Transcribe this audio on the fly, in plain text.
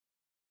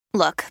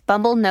Look,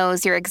 Bumble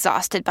knows you're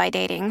exhausted by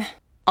dating.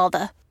 All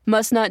the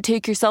must not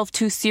take yourself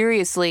too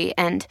seriously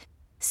and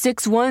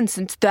 6'1"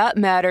 since that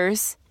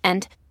matters.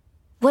 And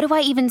what do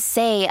I even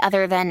say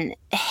other than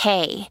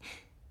hey?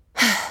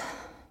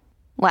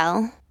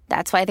 Well,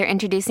 that's why they're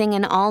introducing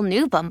an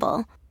all-new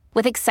Bumble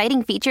with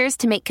exciting features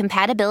to make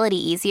compatibility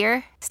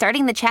easier,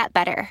 starting the chat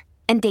better,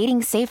 and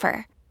dating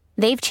safer.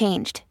 They've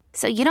changed,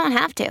 so you don't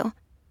have to.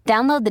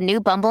 Download the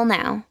new Bumble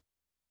now.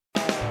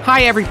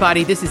 Hi,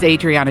 everybody. This is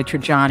Adriana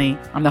Trajani.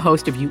 I'm the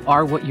host of You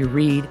Are What You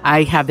Read.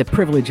 I have the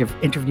privilege of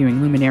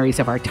interviewing luminaries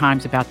of our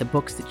times about the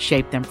books that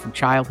shaped them from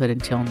childhood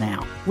until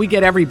now. We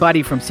get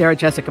everybody from Sarah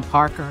Jessica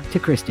Parker to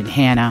Kristen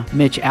Hanna,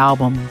 Mitch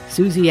Albom,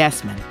 Susie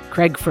Essman,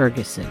 Craig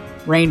Ferguson,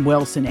 Rainn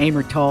Wilson,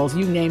 Amor Tolls,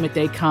 you name it,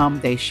 they come,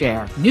 they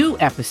share. New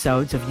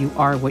episodes of You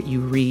Are What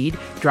You Read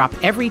drop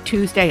every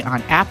Tuesday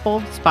on Apple,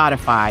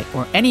 Spotify,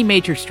 or any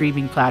major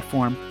streaming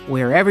platform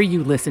wherever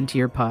you listen to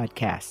your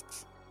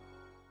podcasts.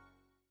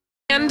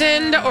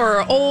 Abandoned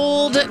or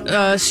old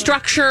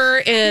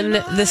structure in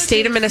the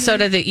state of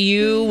Minnesota that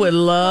you would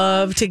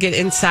love to get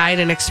inside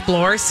and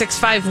explore.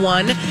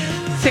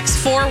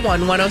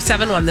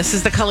 651-641-1071. This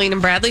is the Colleen and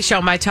Bradley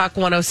Show, My Talk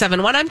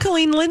 1071. I'm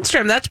Colleen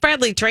Lindstrom. That's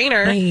Bradley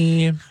Trainer.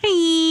 Hi.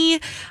 Hi.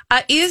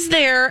 Is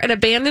there an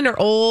abandoned or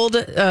old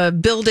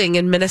building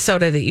in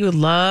Minnesota that you would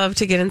love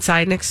to get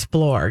inside and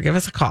explore? Give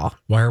us a call.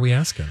 Why are we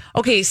asking?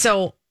 Okay,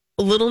 so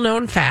a little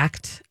known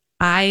fact.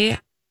 I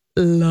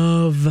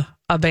love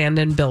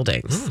abandoned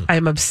buildings.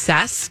 I'm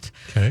obsessed.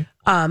 Okay.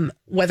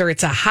 Whether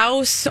it's a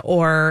house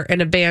or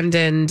an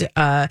abandoned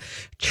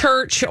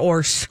church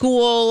or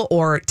school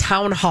or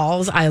town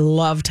halls. I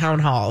love town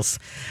halls.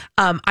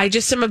 I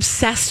just am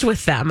obsessed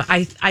with them.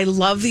 I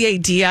love the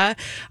idea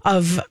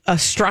of a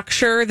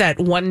structure that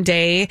one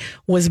day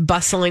was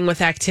bustling with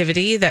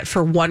activity that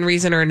for one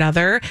reason or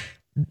another,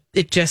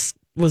 it just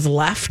was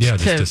left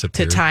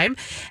to time.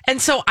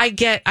 And so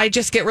I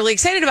just get really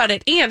excited about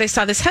it. And I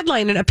saw this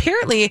headline, and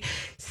apparently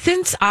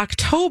since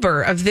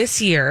October of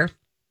this year,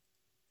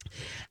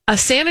 a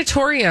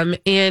sanatorium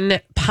in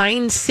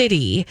Pine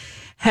City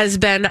has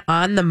been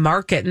on the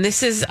market. And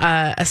this is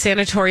a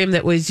sanatorium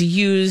that was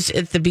used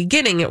at the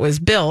beginning. It was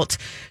built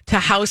to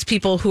house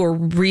people who are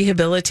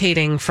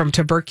rehabilitating from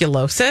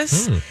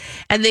tuberculosis.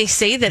 And they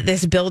say that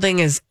this building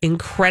is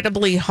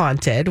incredibly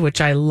haunted,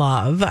 which I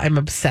love. I'm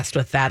obsessed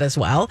with that as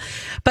well.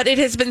 But it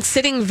has been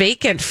sitting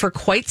vacant for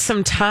quite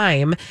some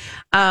time.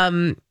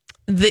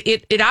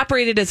 It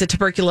operated as a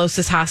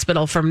tuberculosis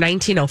hospital from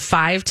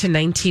 1905 to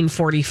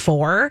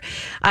 1944,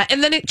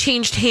 and then it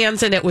changed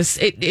hands, and it was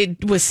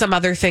some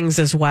other things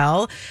as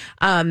well.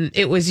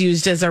 It was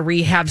used as a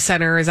rehab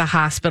center, as a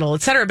hospital,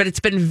 et cetera. But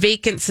it's been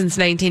vacant since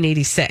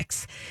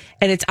 1986,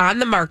 and it's on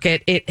the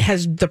market.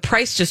 The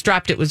price just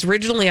dropped. It was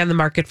originally on the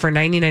market for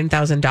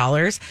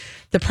 $99,000.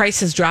 The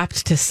price has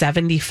dropped to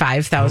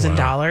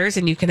 $75,000,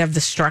 and you can have the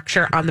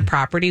structure on the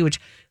property, which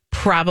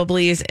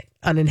probably is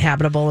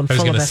uninhabitable and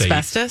full of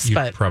asbestos, you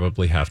but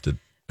probably have to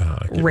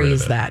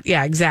raise that.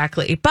 Yeah,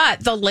 exactly.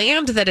 But the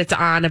land that it's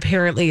on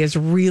apparently is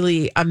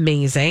really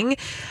amazing.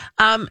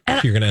 And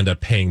you're going to end up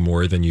paying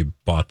more than you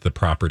bought the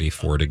property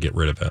for to get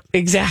rid of it.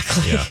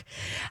 Exactly. Yeah.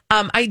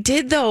 I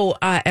did, though,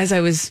 as I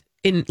was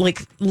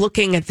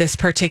looking at this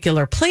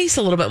particular place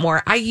a little bit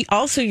more, I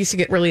also used to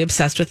get really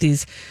obsessed with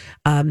these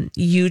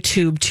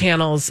YouTube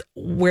channels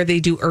where they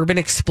do urban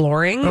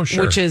exploring,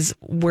 which is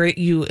where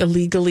you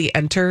illegally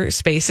enter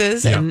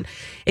spaces and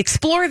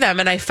explore them.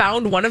 And I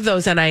found one of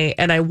those, and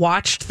I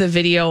watched the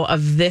video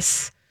of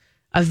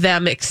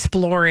them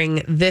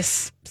exploring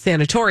this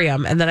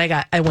sanatorium, and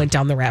then I went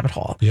down the rabbit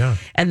hole. Yeah.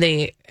 And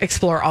they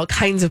explore all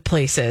kinds of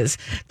places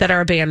that are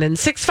abandoned.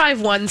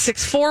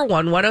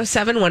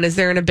 651-641-1071. Is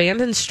there an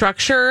abandoned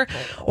structure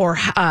or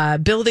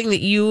building that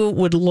you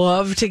would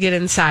love to get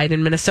inside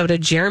in Minnesota?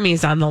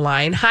 Jeremy's on the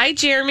line. Hi,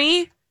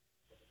 Jeremy.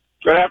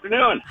 Good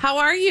afternoon. How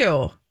are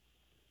you?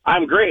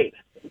 I'm great.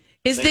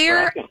 Is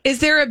there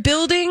a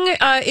building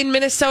in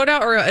Minnesota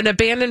or an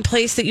abandoned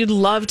place that you'd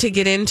love to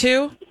get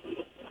into?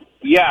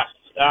 Yes.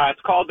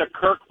 It's called the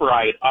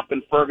Kirkbride up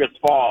in Fergus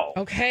Falls.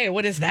 Okay,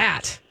 what is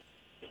that?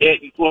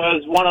 It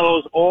was one of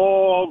those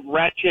old,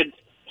 wretched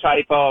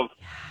type of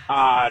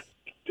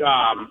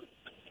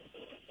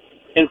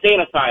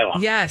insane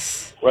asylums.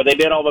 Yes. Where they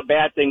did all the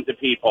bad things to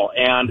people.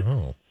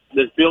 And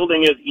this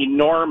building is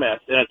enormous,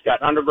 and it's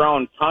got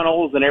underground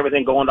tunnels and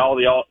everything going to all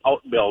the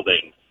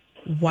outbuildings.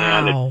 Wow.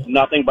 And it's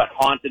nothing but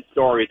haunted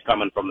stories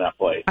coming from that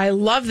place. I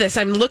love this.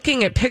 I'm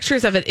looking at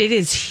pictures of it. It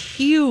is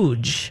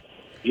huge.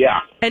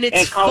 Yeah. And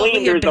it's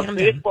Colleen, there's abandoned.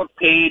 a Facebook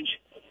page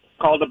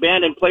called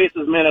Abandoned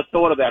Places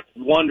Minnesota that's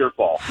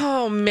wonderful.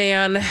 Oh,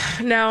 man.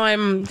 Now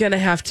I'm going to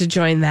have to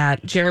join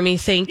that. Jeremy,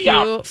 thank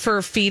you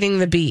for feeding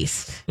the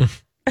beast.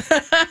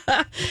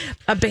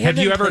 Have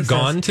you ever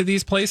gone to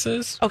these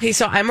places? Okay,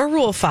 so I'm a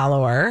rule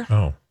follower.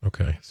 Oh,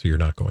 okay. So you're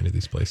not going to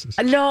these places?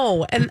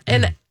 No,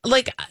 and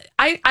like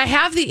I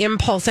have the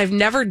impulse. I've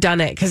never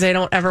done it because I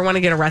don't ever want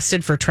to get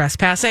arrested for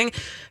trespassing.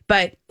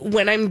 But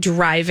when I'm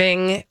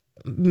driving,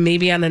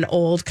 maybe on an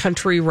old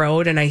country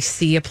road, and I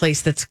see a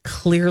place that's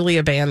clearly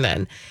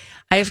abandoned,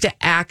 I have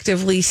to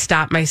actively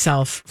stop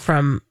myself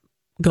from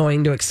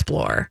going to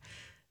explore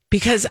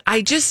because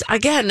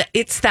again,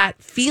 it's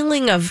that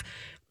feeling of,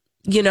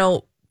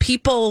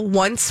 people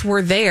once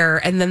were there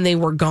and then they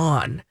were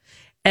gone.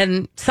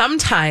 And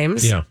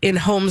sometimes in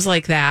homes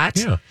like that.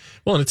 Yeah.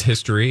 Well, and it's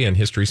history, and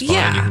history's fun.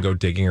 Yeah. You can go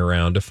digging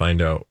around to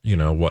find out,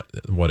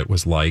 what it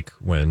was like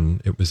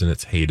when it was in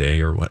its heyday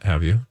or what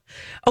have you.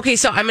 Okay,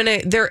 so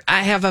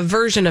I have a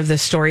version of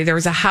this story. There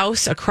was a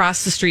house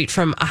across the street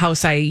from a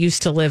house I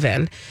used to live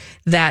in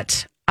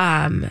that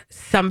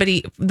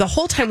the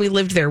whole time we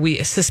lived there,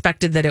 we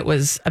suspected that it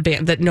was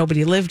that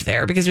nobody lived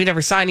there because we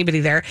never saw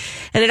anybody there.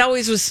 And it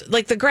always was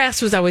like the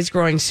grass was always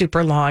growing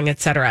super long, et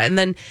cetera. And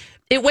then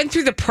it went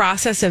through the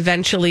process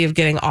eventually of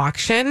getting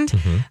auctioned.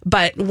 Mm-hmm.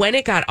 But when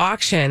it got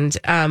auctioned,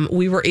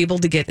 we were able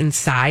to get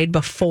inside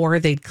before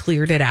they'd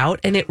cleared it out.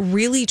 And it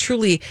really,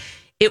 truly,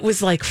 it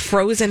was like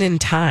frozen in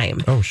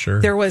time. Oh,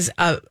 sure. There was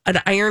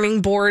an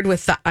ironing board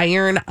with the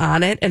iron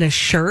on it and a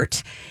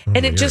shirt.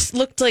 And it just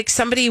looked like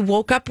somebody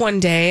woke up one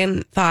day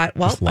and thought,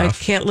 well, I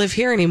can't live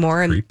here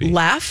anymore, and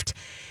left.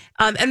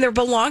 And their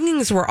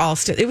belongings were all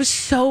still. It was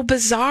so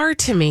bizarre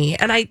to me,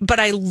 but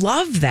I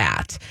love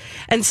that.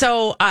 And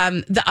so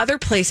the other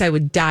place I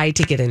would die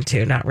to get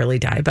into, not really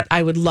die, but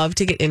I would love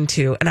to get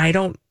into, and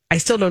I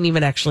still don't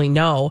even actually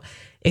know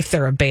if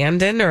they're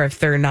abandoned or if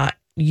they're not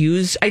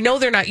used. I know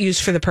they're not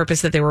used for the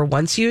purpose that they were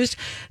once used.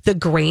 The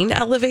grain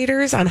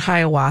elevators on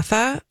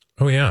Hiawatha.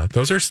 Oh yeah,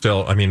 those are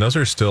still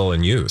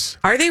in use.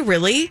 Are they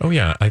really? Oh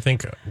yeah, I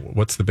think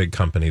what's the big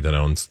company that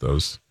owns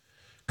those?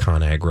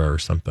 ConAgra or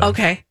something.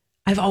 Okay.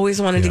 I've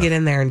always wanted to get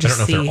in there and just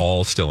see. I don't know if they're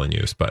all still in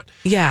use, but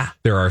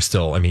there are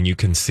still, you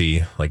can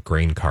see like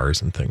grain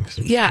cars and things.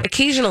 Yeah,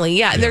 occasionally.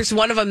 Yeah. And there's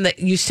one of them that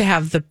used to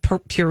have the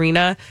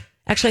Purina.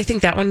 Actually, I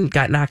think that one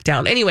got knocked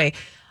down. Anyway,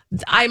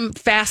 I'm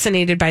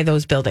fascinated by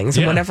those buildings.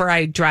 And whenever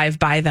I drive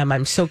by them,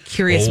 I'm so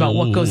curious about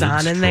what goes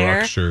on in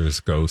there.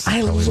 Structures, ghosts.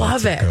 I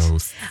love it.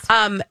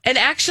 And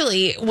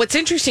actually, what's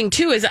interesting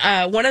too is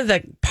one of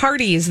the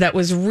parties that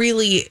was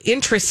really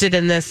interested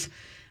in this,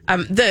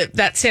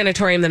 that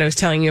sanatorium that I was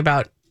telling you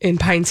about in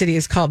Pine City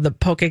is called the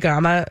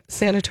Pokegama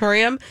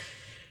Sanatorium.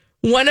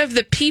 One of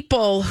the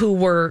people who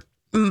were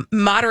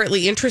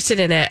moderately interested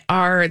in it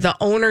are the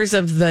owners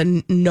of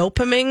the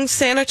Nopaming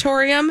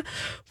Sanatorium,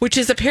 which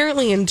is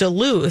apparently in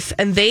Duluth,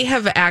 and they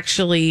have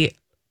actually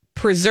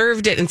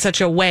preserved it in such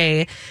a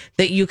way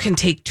that you can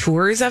take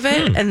tours of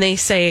it. And they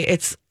say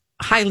it's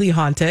highly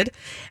haunted,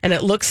 and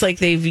it looks like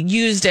they've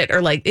used it,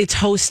 or like it's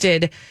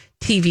hosted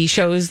TV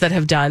shows that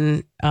have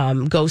done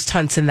ghost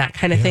hunts and that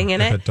kind of thing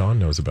in it. But Dawn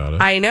knows about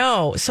it. I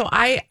know. So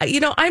I'm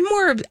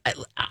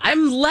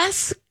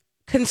less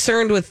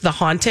concerned with the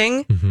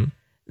haunting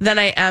than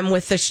I am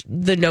with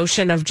the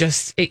notion of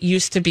just it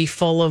used to be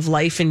full of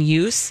life and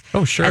use.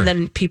 Oh, sure. And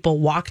then people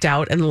walked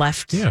out and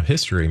left. Yeah,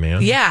 history,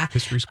 man. Yeah.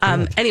 History's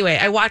cool. Anyway,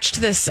 I watched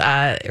this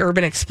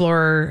Urban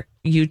Explorer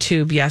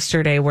YouTube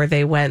yesterday where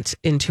they went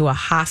into a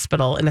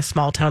hospital in a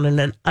small town, in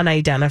an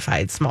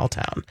unidentified small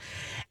town.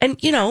 And,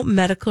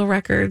 medical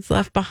records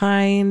left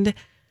behind,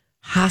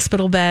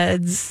 hospital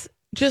beds,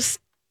 just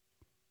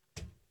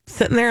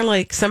sitting there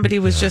like somebody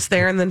was just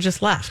there and then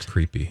just left.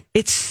 Creepy.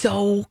 It's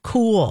so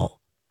cool.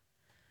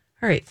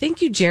 All right.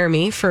 Thank you,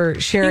 Jeremy, for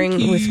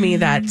sharing with me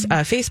that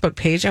Facebook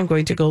page. I'm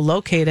going to go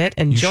locate it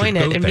and join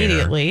it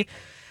immediately.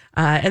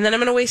 And then I'm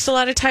going to waste a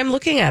lot of time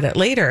looking at it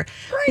later.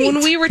 Great.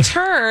 When we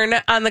return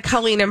on the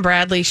Colleen and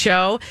Bradley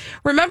show,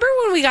 remember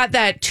when we got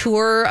that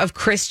tour of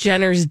Kris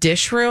Jenner's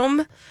dish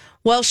room?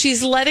 Well,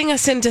 she's letting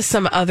us into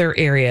some other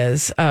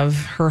areas of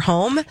her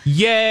home.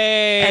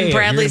 Yay! And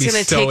Bradley's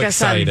going to take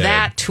us on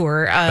that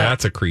tour.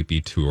 That's a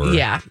creepy tour.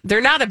 Yeah. They're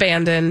not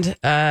abandoned,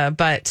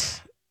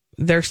 but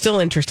they're still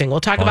interesting. We'll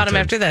talk about them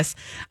after this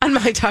on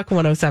My Talk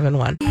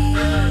 107.1.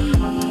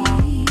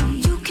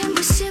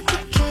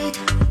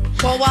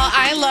 Well, while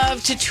I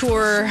love to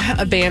tour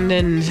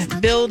abandoned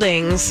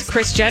buildings,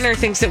 Kris Jenner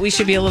thinks that we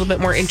should be a little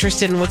bit more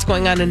interested in what's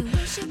going on in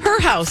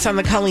her house on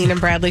the Colleen and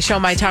Bradley show,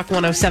 My Talk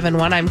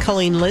 107.1. I'm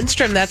Colleen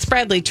Lindstrom. That's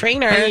Bradley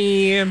Traynor.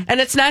 Hey. And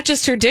it's not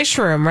just her dish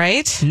room,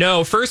 right?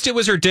 No, first it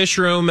was her dish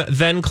room,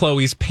 then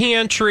Chloe's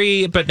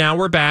pantry, but now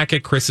we're back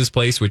at Chris's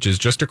place, which is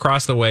just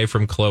across the way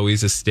from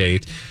Chloe's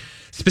estate.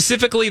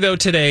 Specifically, though,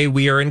 today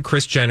we are in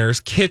Kris Jenner's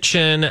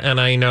kitchen, and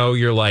I know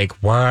you're like,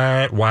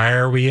 what? Why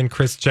are we in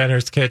Kris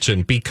Jenner's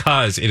kitchen?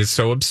 Because it is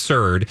so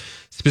absurd,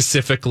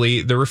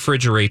 specifically the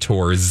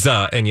refrigerators.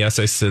 And yes,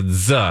 I said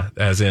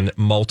as in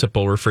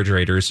multiple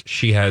refrigerators.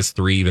 She has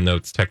 3, even though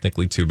it's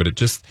technically 2, but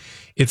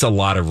it's a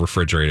lot of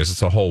refrigerators.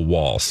 It's a whole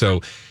wall.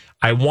 So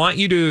I want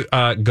you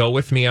to go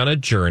with me on a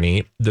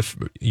journey.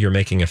 You're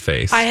making a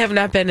face. I have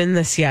not been in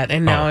this yet,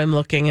 and now I'm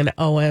looking at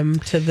OM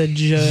to the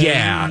journey.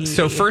 Yeah.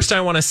 So first I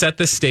want to set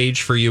the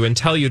stage for you and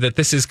tell you that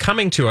this is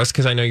coming to us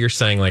because I know you're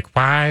saying, like,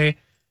 how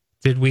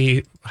did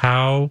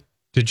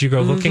you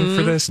go looking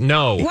for this?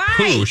 No.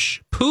 Why?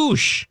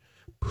 Poosh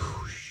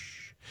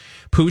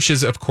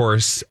is, of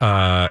course,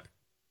 her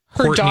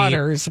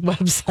daughter's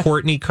website.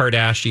 Kourtney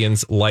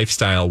Kardashian's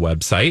lifestyle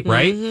website,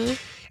 right?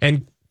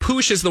 And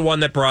Poosh is the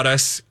one that brought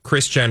us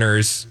Kris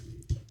Jenner's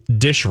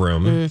dish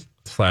room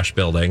 /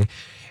 building.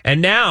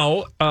 And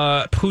now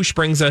Poosh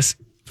brings us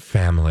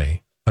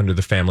family under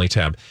the family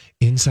tab.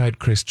 Inside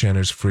Kris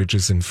Jenner's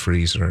fridges and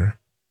freezer.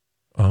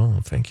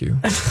 Oh, thank you.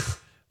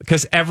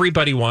 Because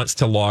everybody wants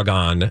to log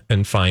on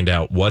and find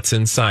out what's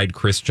inside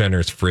Kris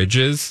Jenner's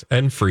fridges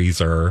and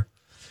freezer.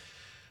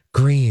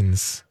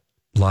 Greens.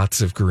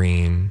 Lots of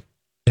green.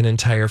 An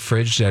entire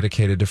fridge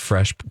dedicated to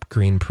fresh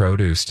green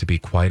produce, to be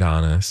quite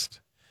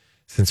honest.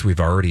 Since we've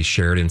already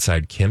shared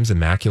inside Kim's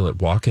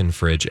immaculate walk-in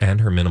fridge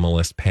and her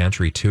minimalist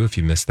pantry, too, if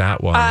you missed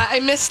that one.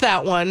 I missed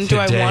that one. Do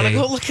I want to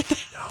go look at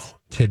that? No.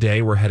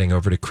 Today, we're heading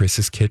over to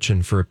Chris's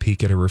kitchen for a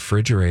peek at a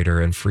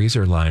refrigerator and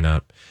freezer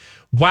lineup.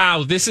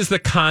 Wow, this is the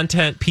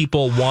content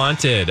people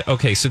wanted.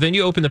 Okay, so then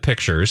you open the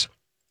pictures.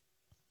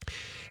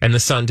 And the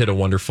Sun did a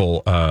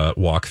wonderful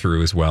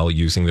walkthrough as well,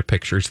 using the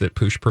pictures that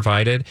Poosh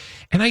provided.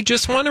 And I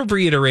just want to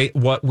reiterate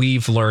what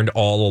we've learned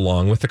all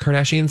along with the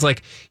Kardashians.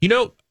 Like, you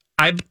know,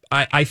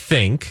 I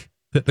think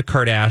that the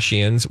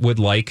Kardashians would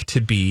like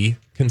to be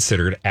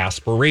considered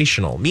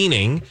aspirational,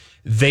 meaning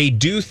they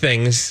do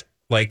things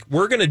like,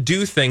 we're going to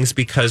do things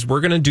because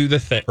we're going to do the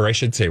thing, or I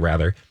should say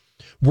rather,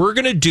 we're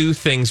going to do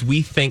things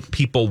we think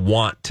people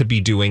want to be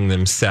doing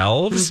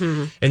themselves.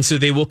 And so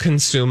they will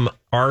consume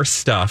our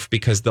stuff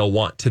because they'll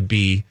want to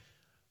be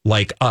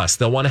like us.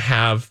 They'll want to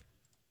have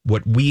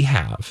what we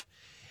have.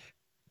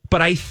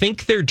 But I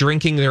think they're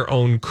drinking their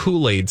own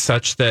Kool-Aid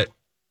such that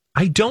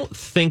I don't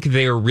think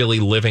they're really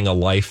living a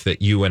life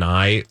that you and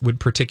I would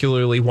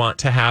particularly want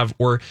to have.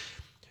 Or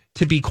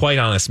to be quite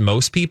honest,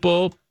 most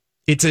people,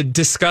 it's a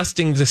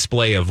disgusting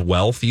display of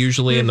wealth,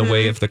 usually in the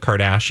way of the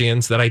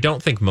Kardashians, that I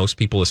don't think most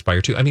people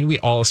aspire to. I mean, we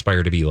all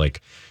aspire to be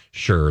like,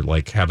 sure,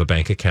 like have a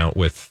bank account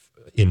with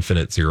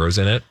infinite zeros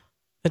in it.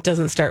 It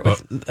doesn't start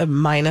with a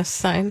minus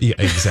sign. Yeah,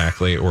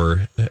 exactly.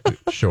 Or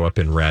show up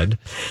in red.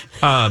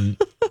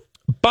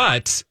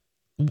 But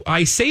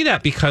I say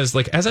that because,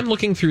 like, as I'm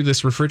looking through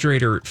this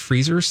refrigerator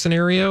freezer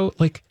scenario,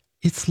 like,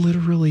 it's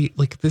literally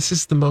like, this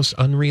is the most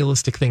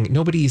unrealistic thing.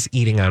 Nobody's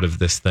eating out of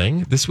this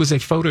thing. This was a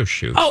photo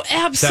shoot. Oh,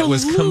 absolutely.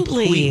 That was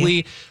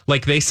completely,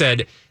 like they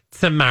said,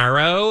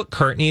 tomorrow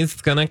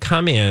Kourtney's gonna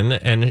come in,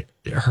 and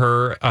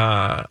her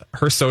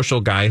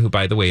social guy, who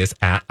by the way is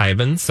at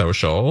Ivan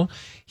Social,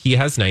 he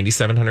has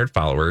 9,700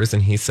 followers,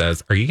 and he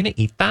says, "Are you gonna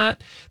eat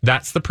that?"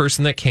 That's the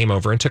person that came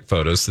over and took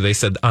photos. So they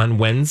said on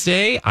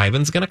Wednesday,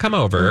 Ivan's gonna come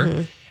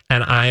over,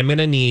 and I'm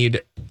gonna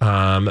need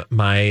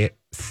my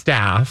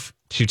staff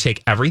to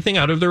take everything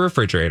out of the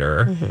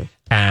refrigerator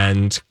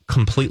and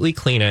completely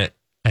clean it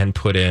and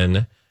put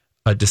in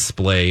a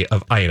display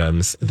of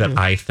items that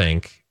I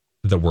think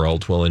the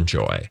world will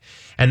enjoy.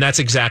 And that's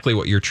exactly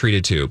what you're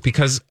treated to.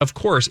 Because, of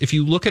course, if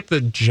you look at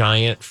the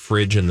giant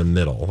fridge in the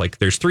middle, like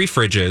there's 3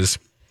 fridges.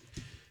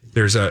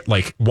 There's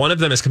one of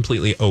them is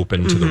completely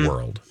open to the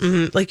world.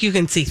 Like you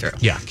can see through.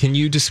 Yeah. Can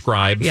you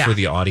describe for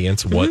the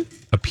audience what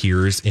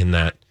appears in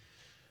that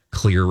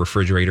clear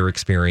refrigerator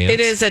experience?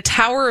 It is a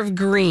tower of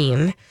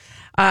green.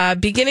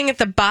 Beginning at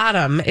the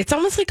bottom, it's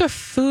almost like a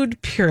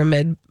food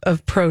pyramid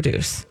of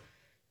produce.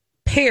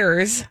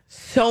 Pears,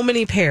 so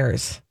many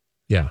pears.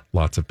 Yeah,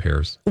 lots of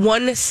pears.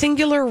 One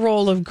singular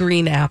roll of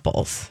green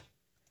apples.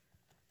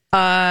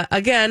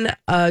 Again,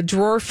 a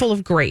drawer full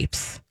of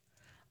grapes.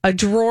 A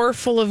drawer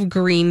full of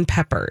green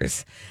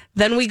peppers.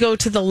 Then we go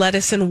to the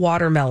lettuce and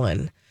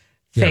watermelon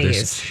phase. Yeah,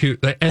 there's 2,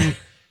 and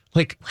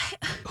like,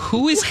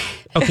 who is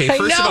okay?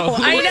 First of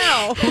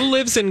all, who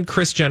lives in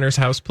Kris Jenner's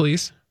house,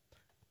 please?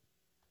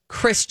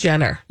 Kris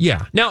Jenner.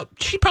 Yeah. Now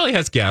she probably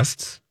has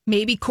guests.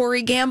 Maybe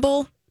Corey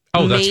Gamble.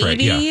 Oh, that's right.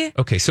 Yeah.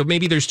 Okay, so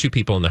maybe there's 2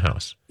 people in the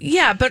house.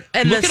 Yeah, but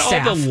look at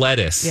all the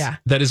lettuce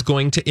that is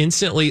going to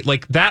instantly,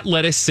 like, that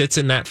lettuce sits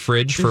in that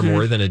fridge for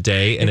more than a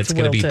day, and it's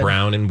going to be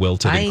brown and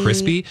wilted and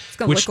crispy, it's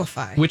going to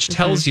liquefy. Which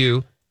tells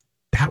you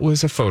that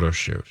was a photo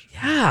shoot.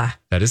 Yeah,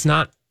 that is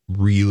not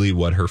really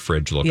what her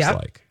fridge looks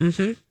like.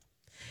 Then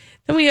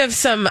we have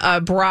some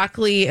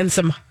broccoli and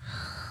some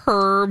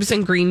herbs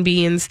and green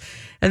beans.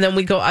 And then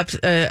we go up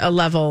a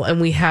level and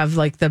we have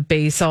like the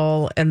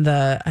basil and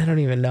the, I don't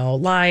even know,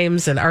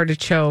 limes and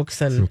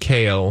artichokes and some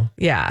kale.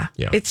 Yeah.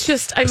 It's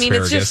just, I mean,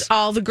 it's just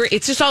all the green.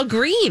 It's just all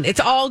green. It's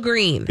all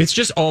green. It's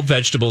just all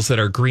vegetables that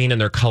are green and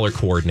they're color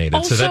coordinated.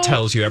 Also, so that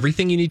tells you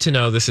everything you need to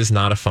know. This is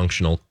not a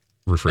functional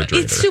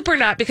refrigerator. It's super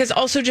not, because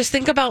also just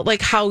think about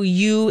like how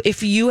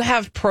if you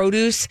have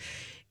produce,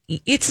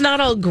 it's not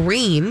all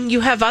green. You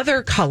have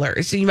other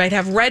colors. You might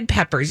have red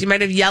peppers. You might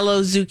have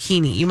yellow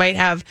zucchini. You might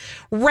have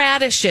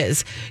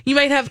radishes. You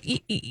might have.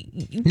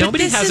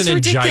 Nobody has an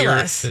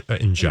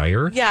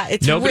injire. Yeah,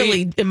 it's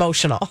really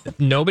emotional.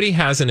 Nobody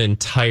has an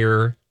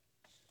entire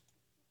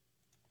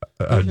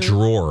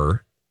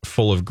drawer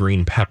full of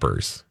green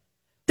peppers.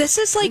 This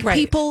is like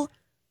people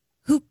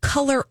who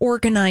color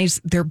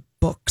organize their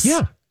books.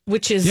 Yeah.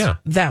 Which is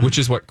them. Which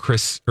is what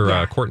Kris or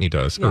Kourtney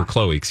does, or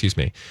Khloe, excuse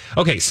me.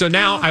 Okay, so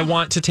now I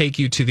want to take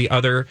you to the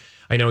other.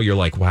 I know you're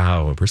like,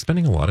 wow, we're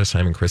spending a lot of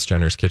time in Kris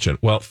Jenner's kitchen.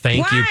 Well,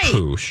 thank you,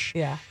 Poosh.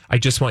 Yeah. I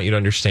just want you to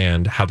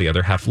understand how the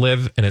other half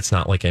live, and it's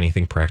not like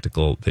anything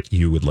practical that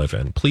you would live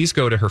in. Please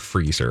go to her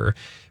freezer,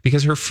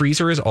 because her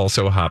freezer is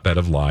also a hotbed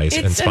of lies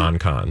and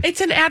SponCon.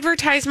 It's an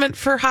advertisement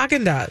for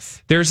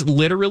Haagen-Dazs. There's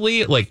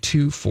literally like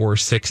 2, 4,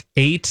 6,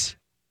 8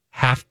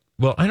 half.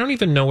 Well, I don't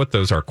even know what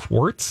those are.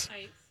 Quarts?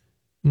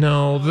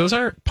 No, those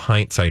aren't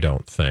pints, I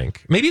don't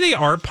think. Maybe they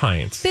are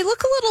pints. They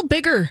look a little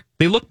bigger.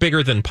 They look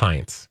bigger than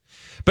pints.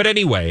 But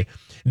anyway,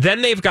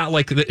 then they've got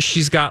like,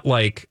 she's got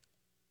like,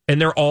 and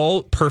they're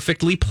all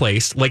perfectly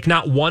placed. Like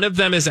not one of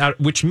them is out,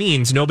 which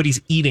means nobody's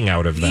eating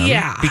out of them.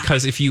 Yeah.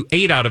 Because if you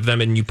ate out of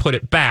them and you put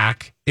it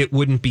back, it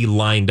wouldn't be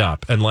lined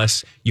up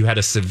unless you had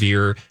a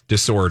severe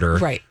disorder.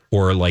 Right.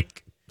 Or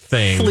like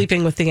thing.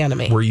 Sleeping with the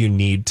enemy. Where you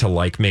need to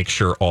like make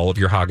sure all of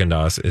your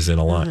Haagen-Dazs is in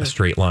a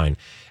straight line.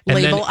 And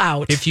Label then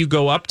out. If you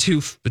go up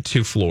two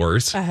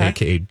floors,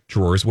 aka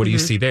drawers, what do you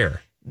see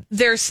there?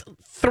 There's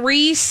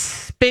 3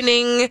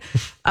 spinning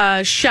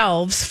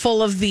shelves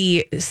full of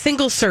the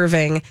single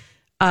serving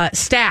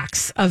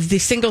stacks of the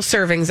single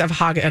servings of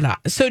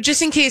Haagen-Dazs. So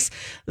just in case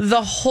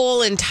the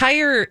whole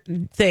entire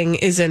thing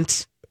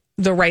isn't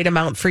the right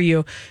amount for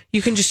you,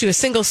 you can just do a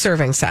single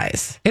serving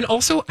size. And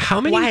also,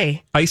 how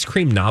many ice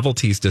cream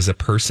novelties does a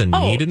person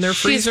need in their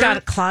freezer? She's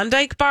got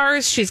Klondike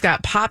bars. She's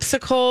got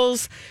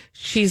popsicles.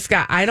 She's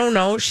got, I don't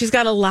know. She's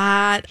got a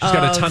lot She's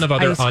got a ton of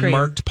other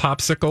unmarked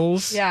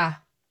popsicles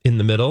in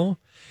the middle.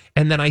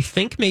 And then I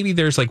think maybe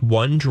there's like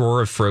one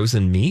drawer of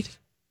frozen meat.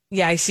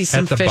 Yeah, I see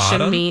some fish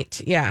bottom. and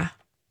meat. Yeah.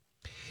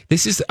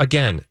 This is,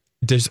 again,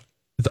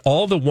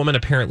 all the woman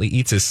apparently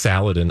eats is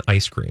salad and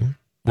ice cream.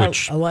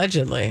 Which,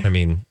 allegedly. I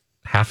mean,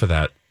 half of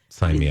that,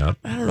 sign me up.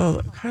 I don't know.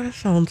 It kind of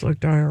sounds like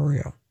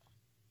diarrhea.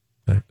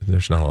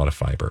 There's not a lot of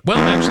fiber. Well,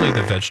 actually,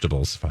 the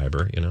vegetables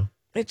fiber, you know.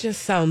 It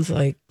just sounds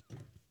like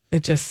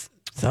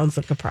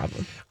a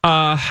problem.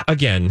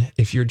 Again,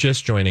 if you're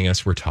just joining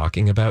us, we're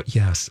talking about,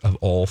 yes, of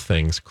all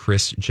things,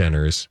 Kris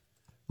Jenner's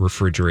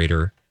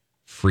refrigerator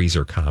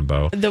freezer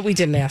combo that we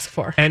didn't ask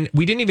for. And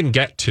we didn't even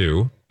get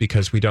to,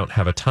 because we don't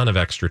have a ton of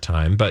extra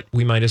time, but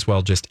we might as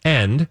well just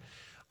end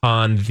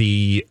on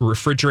the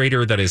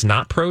refrigerator that is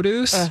not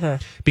produce,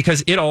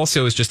 because it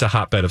also is just a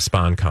hotbed of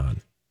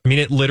SponCon. I mean,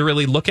 it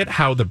literally, look at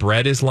how the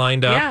bread is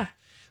lined up. Yeah.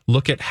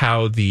 Look at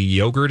how the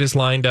yogurt is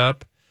lined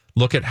up.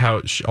 Look at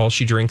how all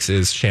she drinks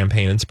is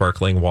champagne and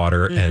sparkling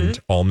water and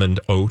almond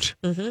oat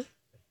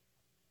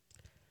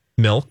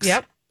milks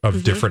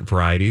of different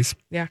varieties.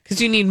 Yeah,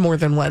 because you need more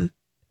than one.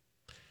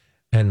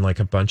 And like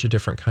a bunch of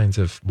different kinds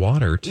of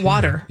water, too.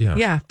 Water.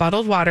 Yeah,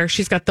 bottled water.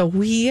 She's got the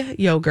wee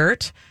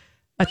yogurt,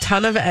 a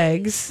ton of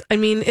eggs. I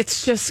mean,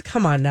 it's just,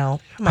 come on now.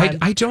 Come on.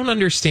 I don't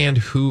understand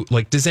who,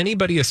 like, does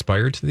anybody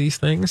aspire to these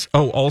things?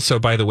 Oh, also,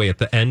 by the way, at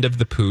the end of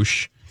the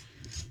Poosh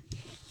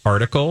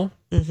article,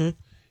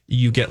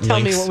 you get Tell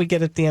links. me what we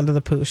get at the end of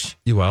the Poosh.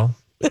 Well,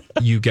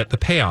 you get the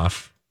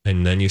payoff,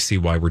 and then you see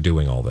why we're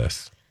doing all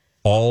this.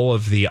 All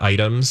of the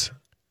items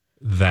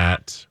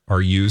that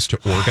are used to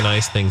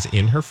organize things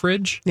in her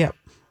fridge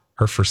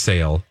are for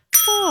sale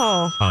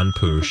on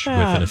Poosh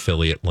with an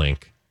affiliate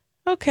link.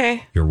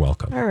 Okay. You're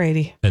welcome. All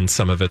righty. And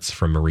some of it's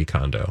from Marie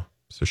Kondo,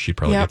 so she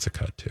probably gets a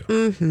cut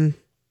too.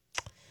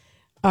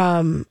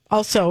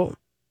 Also,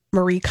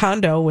 Marie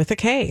Kondo with a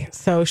K,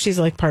 so she's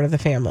like part of the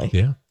family.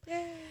 Yeah.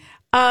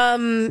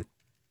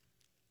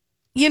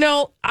 You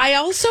know, I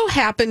also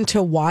happen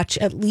to watch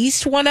at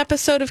least one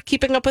episode of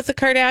Keeping Up with the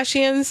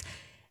Kardashians,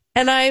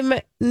 and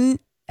I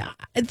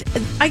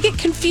get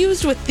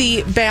confused with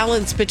the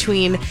balance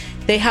between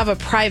they have a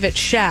private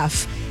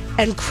chef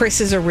and Kris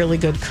is a really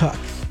good cook.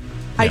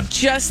 I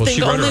just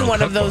think only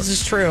one of those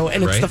is true,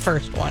 and it's the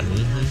first one.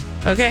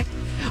 Okay?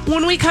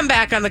 When we come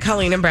back on the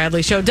Colleen and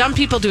Bradley Show, dumb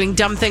people doing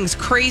dumb things,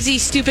 crazy,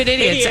 stupid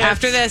idiots.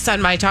 After this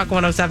on My Talk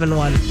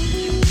 107.1.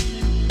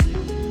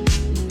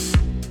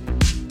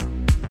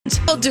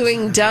 People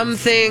doing dumb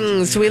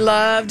things. We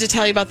love to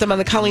tell you about them on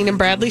the Colleen and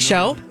Bradley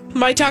Show.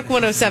 My Talk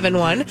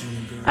 107.1.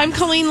 I'm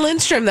Colleen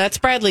Lindstrom. That's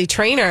Bradley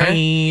Trainer.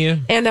 Hi.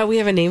 And we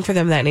have a name for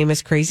them. That name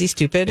is Crazy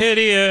Stupid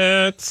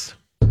Idiots.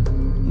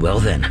 Well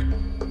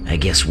then, I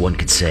guess one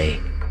could say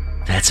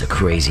that's a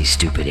crazy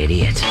stupid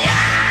idiot.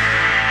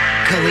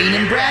 Colleen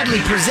and Bradley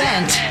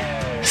present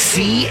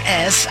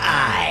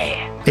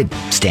CSI. It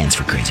stands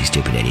for Crazy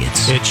Stupid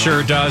Idiots. It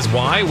sure does.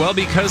 Why? Well,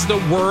 because the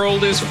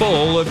world is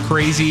full of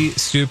crazy,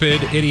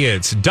 stupid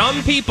idiots.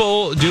 Dumb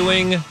people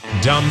doing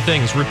dumb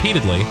things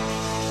repeatedly,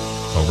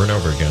 over and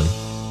over again,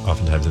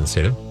 oftentimes in the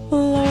state of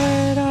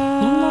Florida.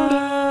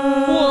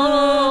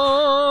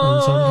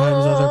 And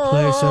sometimes other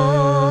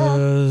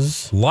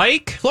places.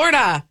 Like?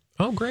 Florida.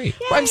 Oh, great.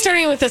 I'm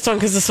starting with this one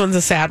because this one's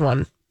a sad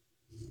one.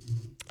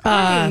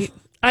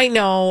 I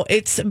know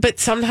but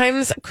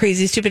sometimes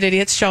crazy, stupid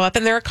idiots show up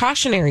and they're a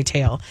cautionary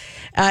tale.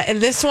 And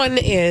this one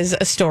is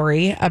a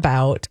story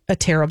about a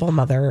terrible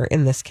mother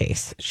in this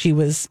case. She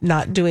was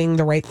not doing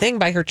the right thing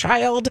by her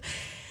child.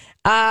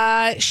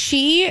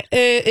 She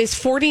is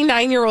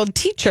 49-year-old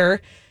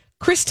teacher,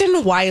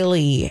 Kristen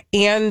Wiley.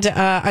 And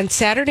on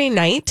Saturday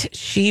night,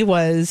 she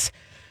was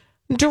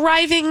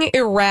driving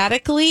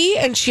erratically,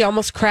 and she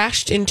almost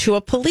crashed into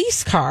a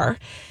police car.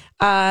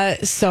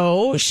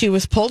 So she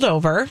was pulled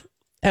over,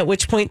 at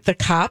which point the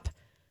cop,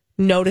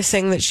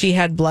 noticing that she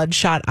had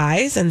bloodshot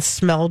eyes and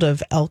smelled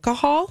of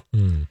alcohol,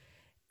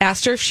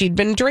 asked her if she'd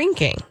been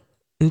drinking.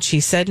 And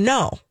she said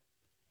no.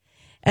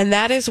 And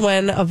that is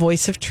when a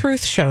voice of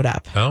truth showed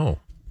up. Oh.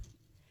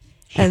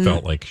 She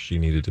felt like she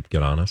needed to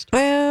get honest?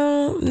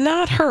 Well,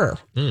 not her.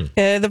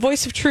 The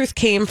voice of truth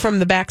came from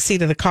the back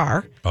seat of the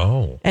car.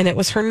 Oh. And it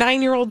was her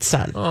 9-year-old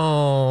son.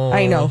 Oh.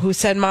 I know, who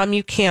said, Mom,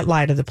 you can't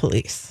lie to the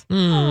police.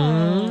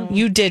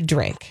 You did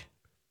drink.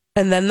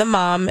 And then the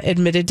mom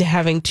admitted to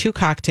having 2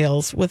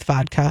 cocktails with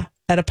vodka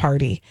at a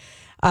party.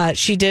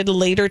 She did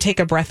later take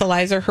a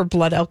breathalyzer. Her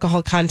blood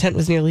alcohol content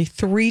was nearly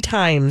 3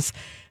 times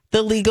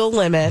the legal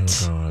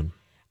limit. Oh,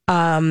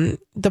 God.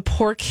 The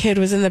poor kid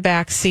was in the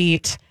back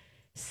seat,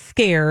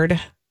 scared,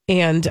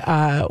 and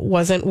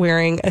wasn't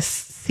wearing a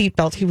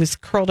seatbelt. He was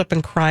curled up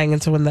and crying.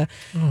 And so when the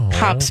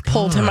cops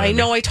pulled him, I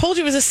know I told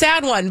you it was a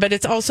sad one, but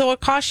it's also a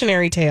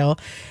cautionary tale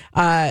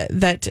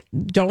that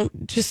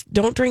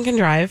don't drink and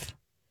drive.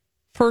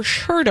 For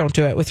sure, don't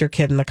do it with your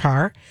kid in the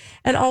car.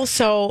 And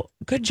also,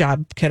 good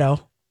job,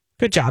 kiddo.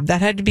 Good job.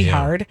 That had to be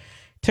hard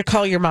to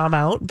call your mom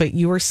out, but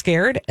you were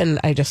scared. And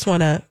I just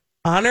want to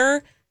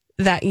honor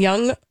that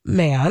young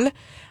man.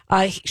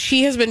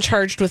 She has been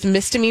charged with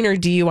misdemeanor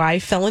DUI,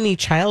 felony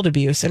child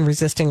abuse, and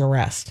resisting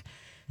arrest.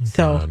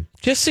 So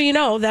just so you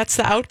know, that's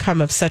the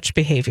outcome of such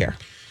behavior.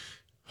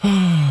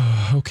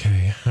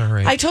 Okay. All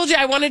right. I told you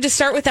I wanted to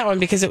start with that one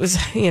because it was,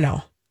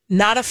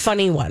 not a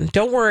funny one.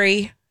 Don't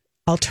worry.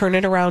 I'll turn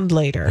it around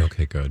later.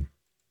 Okay, good.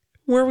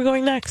 Where are we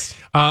going next?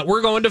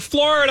 We're going to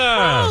Florida.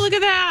 Oh, look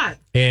at that.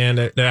 And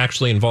it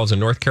actually involves a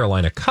North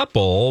Carolina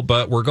couple,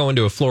 but we're going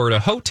to a Florida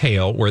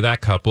hotel where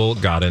that couple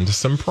got into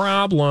some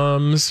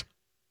problems,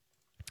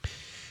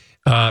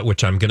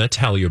 which I'm going to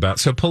tell you about.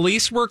 So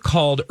police were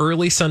called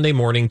early Sunday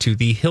morning to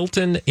the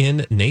Hilton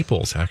in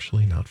Naples,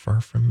 actually not far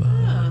from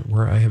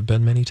where I have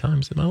been many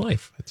times in my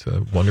life. It's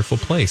a wonderful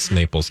place,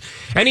 Naples.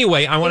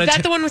 Anyway, I want to... Is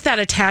that the one with that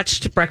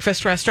attached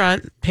breakfast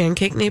restaurant,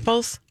 Pancake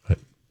Naples?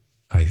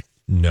 I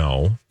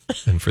know.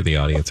 And for the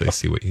audience, I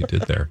see what you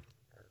did there.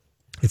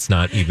 It's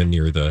not even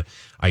near the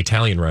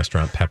Italian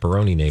restaurant,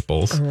 Pepperoni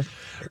Naples.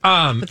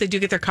 But they do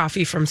get their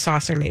coffee from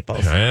Saucer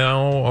Naples.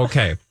 Well,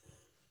 okay.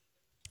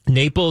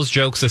 Naples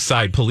jokes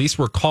aside, police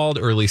were called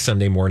early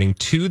Sunday morning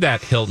to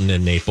that Hilton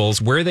in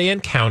Naples where they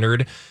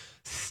encountered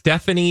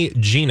Stephanie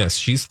Genus.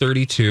 She's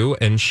 32,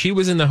 and she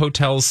was in the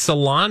hotel's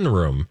salon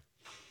room.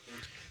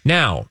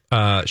 Now,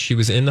 she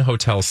was in the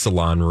hotel's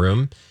salon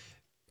room.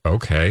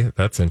 Okay,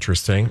 that's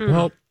interesting.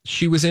 Well,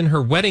 she was in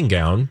her wedding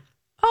gown.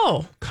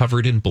 Oh.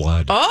 Covered in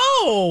blood.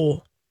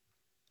 Oh.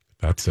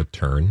 That's a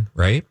turn,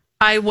 right?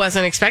 I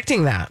wasn't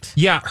expecting that.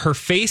 Yeah, her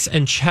face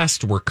and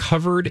chest were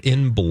covered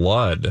in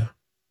blood.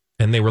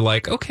 And they were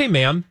like, okay,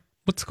 ma'am,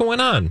 what's going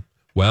on?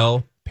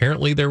 Well,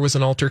 apparently there was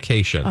an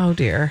altercation. Oh,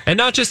 dear. And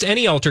not just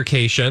any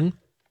altercation.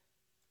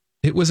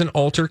 It was an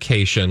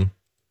altercation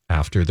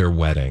after their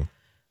wedding.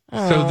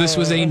 Oh. So this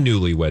was a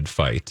newlywed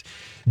fight.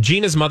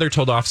 Gina's mother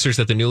told officers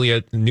that the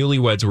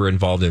newlyweds were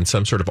involved in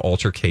some sort of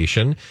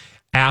altercation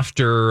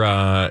after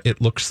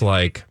it looks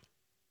like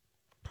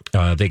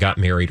they got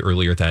married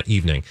earlier that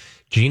evening.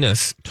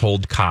 Genus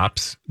told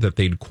cops that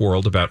they'd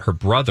quarreled about her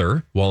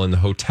brother while in the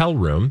hotel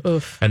room.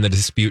 Oof. And the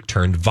dispute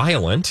turned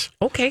violent.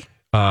 Okay.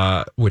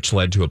 Which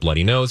led to a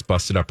bloody nose,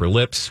 busted upper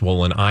lip,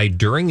 swollen eye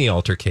during the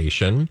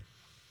altercation.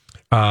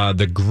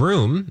 The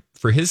groom,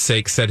 for his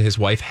sake, said his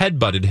wife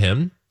headbutted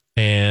him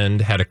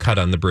and had a cut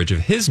on the bridge of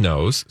his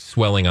nose,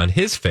 swelling on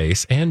his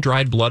face, and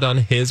dried blood on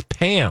his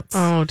pants.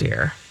 Oh,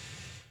 dear.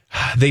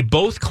 They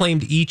both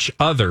claimed each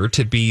other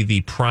to be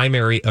the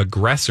primary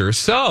aggressor.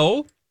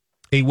 So,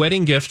 a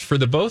wedding gift for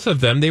the both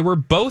of them. They were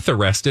both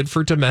arrested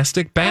for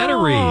domestic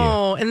battery.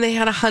 Oh, and they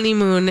had a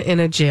honeymoon in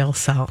a jail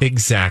cell.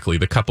 Exactly.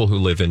 The couple who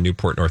live in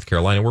Newport, North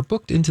Carolina, were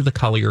booked into the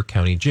Collier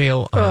County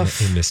Jail on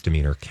a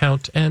misdemeanor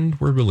count and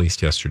were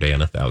released yesterday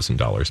on a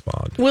 $1,000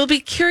 bond. We'll be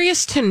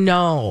curious to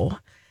know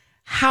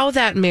how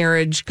that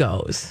marriage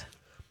goes.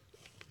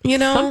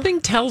 Something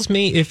tells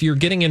me if you're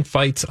getting in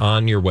fights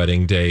on your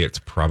wedding day, it's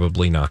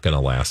probably not going to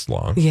last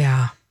long.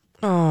 Yeah.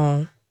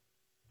 Oh.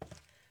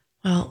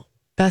 Well,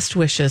 best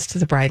wishes to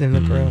the bride and the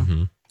groom.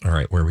 Mm-hmm. All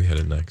right, where are we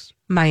headed next?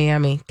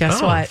 Miami.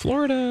 Guess what?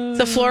 Florida. It's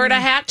a Florida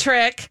hat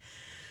trick.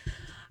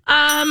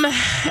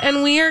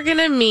 And we are going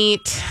to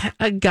meet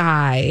a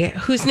guy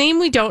whose name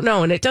we don't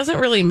know, and it doesn't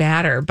really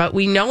matter, but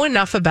we know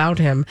enough about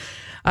him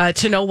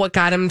to know what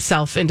got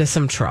himself into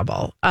some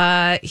trouble.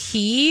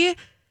 He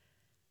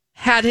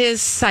had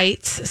his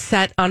sights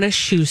set on a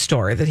shoe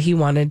store that he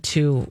wanted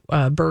to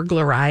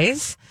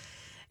burglarize.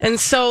 And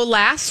so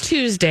last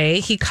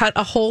Tuesday, he cut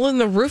a hole in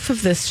the roof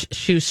of this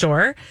shoe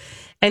store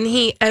and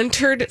he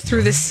entered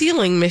through the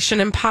ceiling, Mission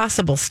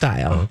Impossible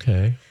style.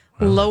 Okay.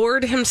 Wow.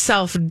 Lowered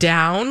himself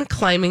down,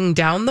 climbing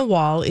down the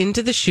wall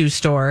into the shoe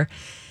store.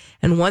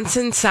 And once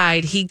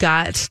inside, he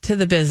got to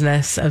the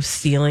business of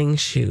stealing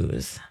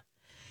shoes.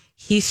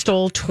 He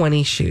stole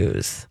 20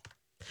 shoes.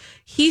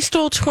 He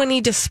stole 20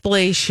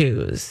 display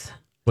shoes.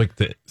 Like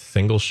the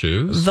single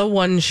shoes? The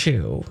one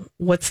shoe.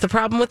 What's the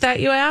problem with that,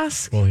 you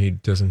ask? Well, he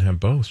doesn't have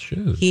both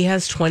shoes. He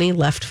has 20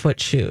 left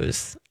foot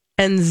shoes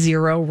and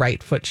 0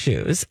 right foot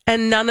shoes,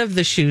 and none of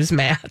the shoes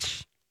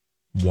match.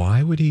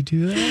 Why would he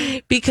do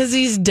that? Because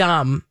he's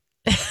dumb.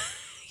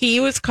 He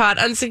was caught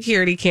on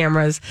security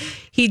cameras.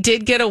 He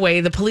did get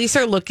away. The police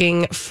are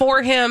looking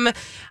for him.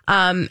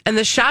 And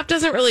the shop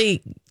doesn't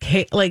really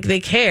they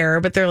care,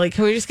 but they're like,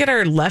 can we just get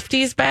our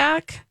lefties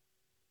back?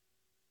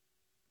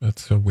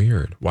 That's so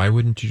weird. Why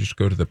wouldn't you just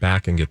go to the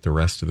back and get the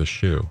rest of the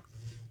shoe?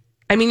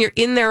 I mean, you're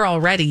in there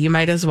already. You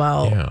might as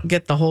well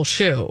get the whole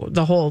shoe,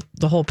 the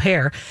whole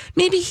pair.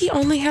 Maybe he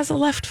only has a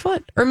left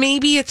foot, or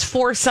maybe it's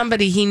for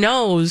somebody he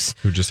knows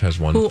who just has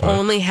one foot. Who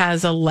only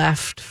has a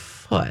left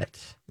foot.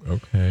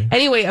 Okay.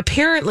 Anyway,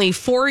 apparently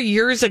 4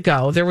 years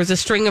ago, there was a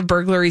string of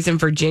burglaries in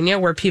Virginia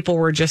where people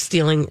were just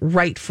stealing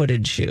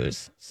right-footed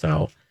shoes.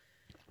 So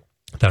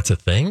that's a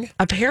thing?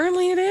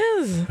 Apparently it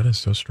is. That is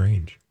so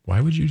strange.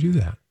 Why would you do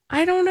that?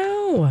 I don't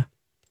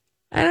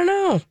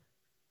know.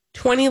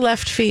 20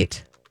 left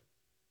feet.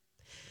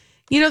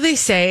 You know, they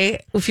say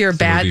if you're a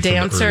bad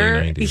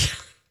dancer,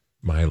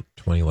 my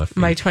 20 left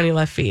feet. My 20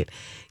 left feet.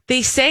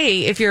 They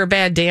say if you're a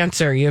bad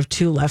dancer, you have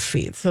 2 left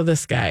feet. So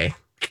this guy,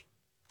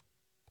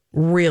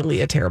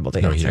 really a terrible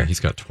dancer. No, he's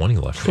got 20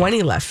 left feet.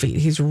 20 left feet.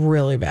 He's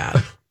really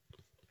bad.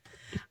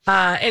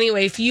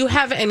 Anyway, if you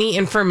have any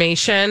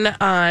information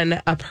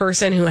on a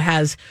person who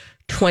has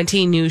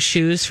 20 new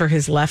shoes for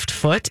his left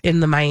foot in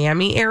the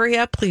Miami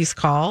area, please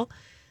call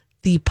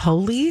the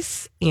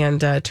police and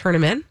turn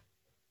him in.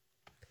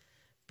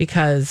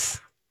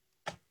 Because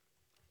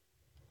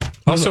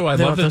also, I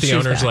love that the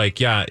owner's like,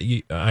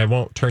 I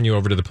won't turn you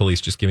over to the police.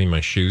 Just give me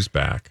my shoes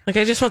back. Like,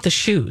 I just want the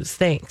shoes.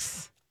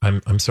 Thanks.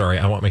 I'm sorry.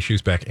 I want my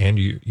shoes back, and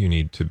you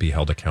need to be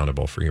held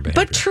accountable for your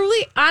behavior. But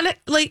truly,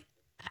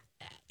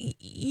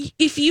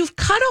 if you've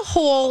cut a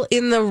hole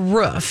in the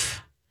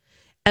roof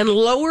and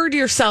lowered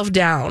yourself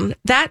down,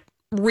 that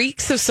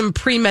reeks of some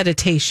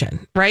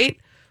premeditation, right?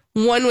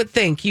 One would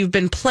think you've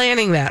been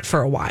planning that for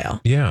a while.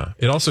 Yeah.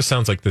 It also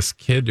sounds like this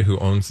kid who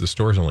owns the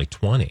store is only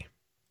 20.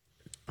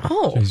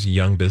 Oh. So he's a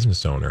young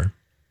business owner.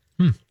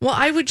 Well,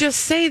 I would just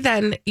say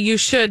then you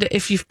should,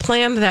 if you've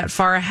planned that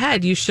far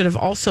ahead, you should have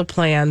also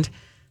planned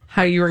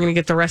how you were going to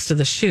get the rest of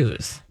the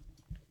shoes.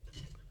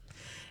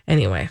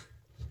 Anyway,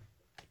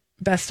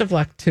 best of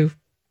luck to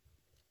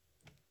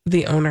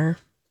the owner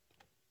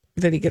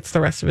that he gets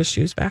the rest of his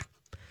shoes back.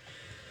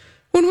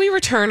 When we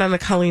return on the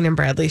Colleen and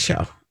Bradley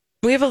Show,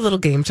 we have a little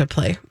game to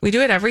play. We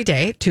do it every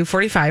day,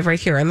 2:45 right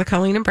here on the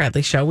Colleen and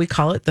Bradley Show. We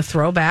call it the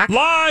Throwback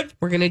Live.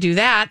 We're going to do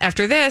that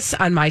after this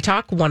on My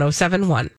Talk 107.1.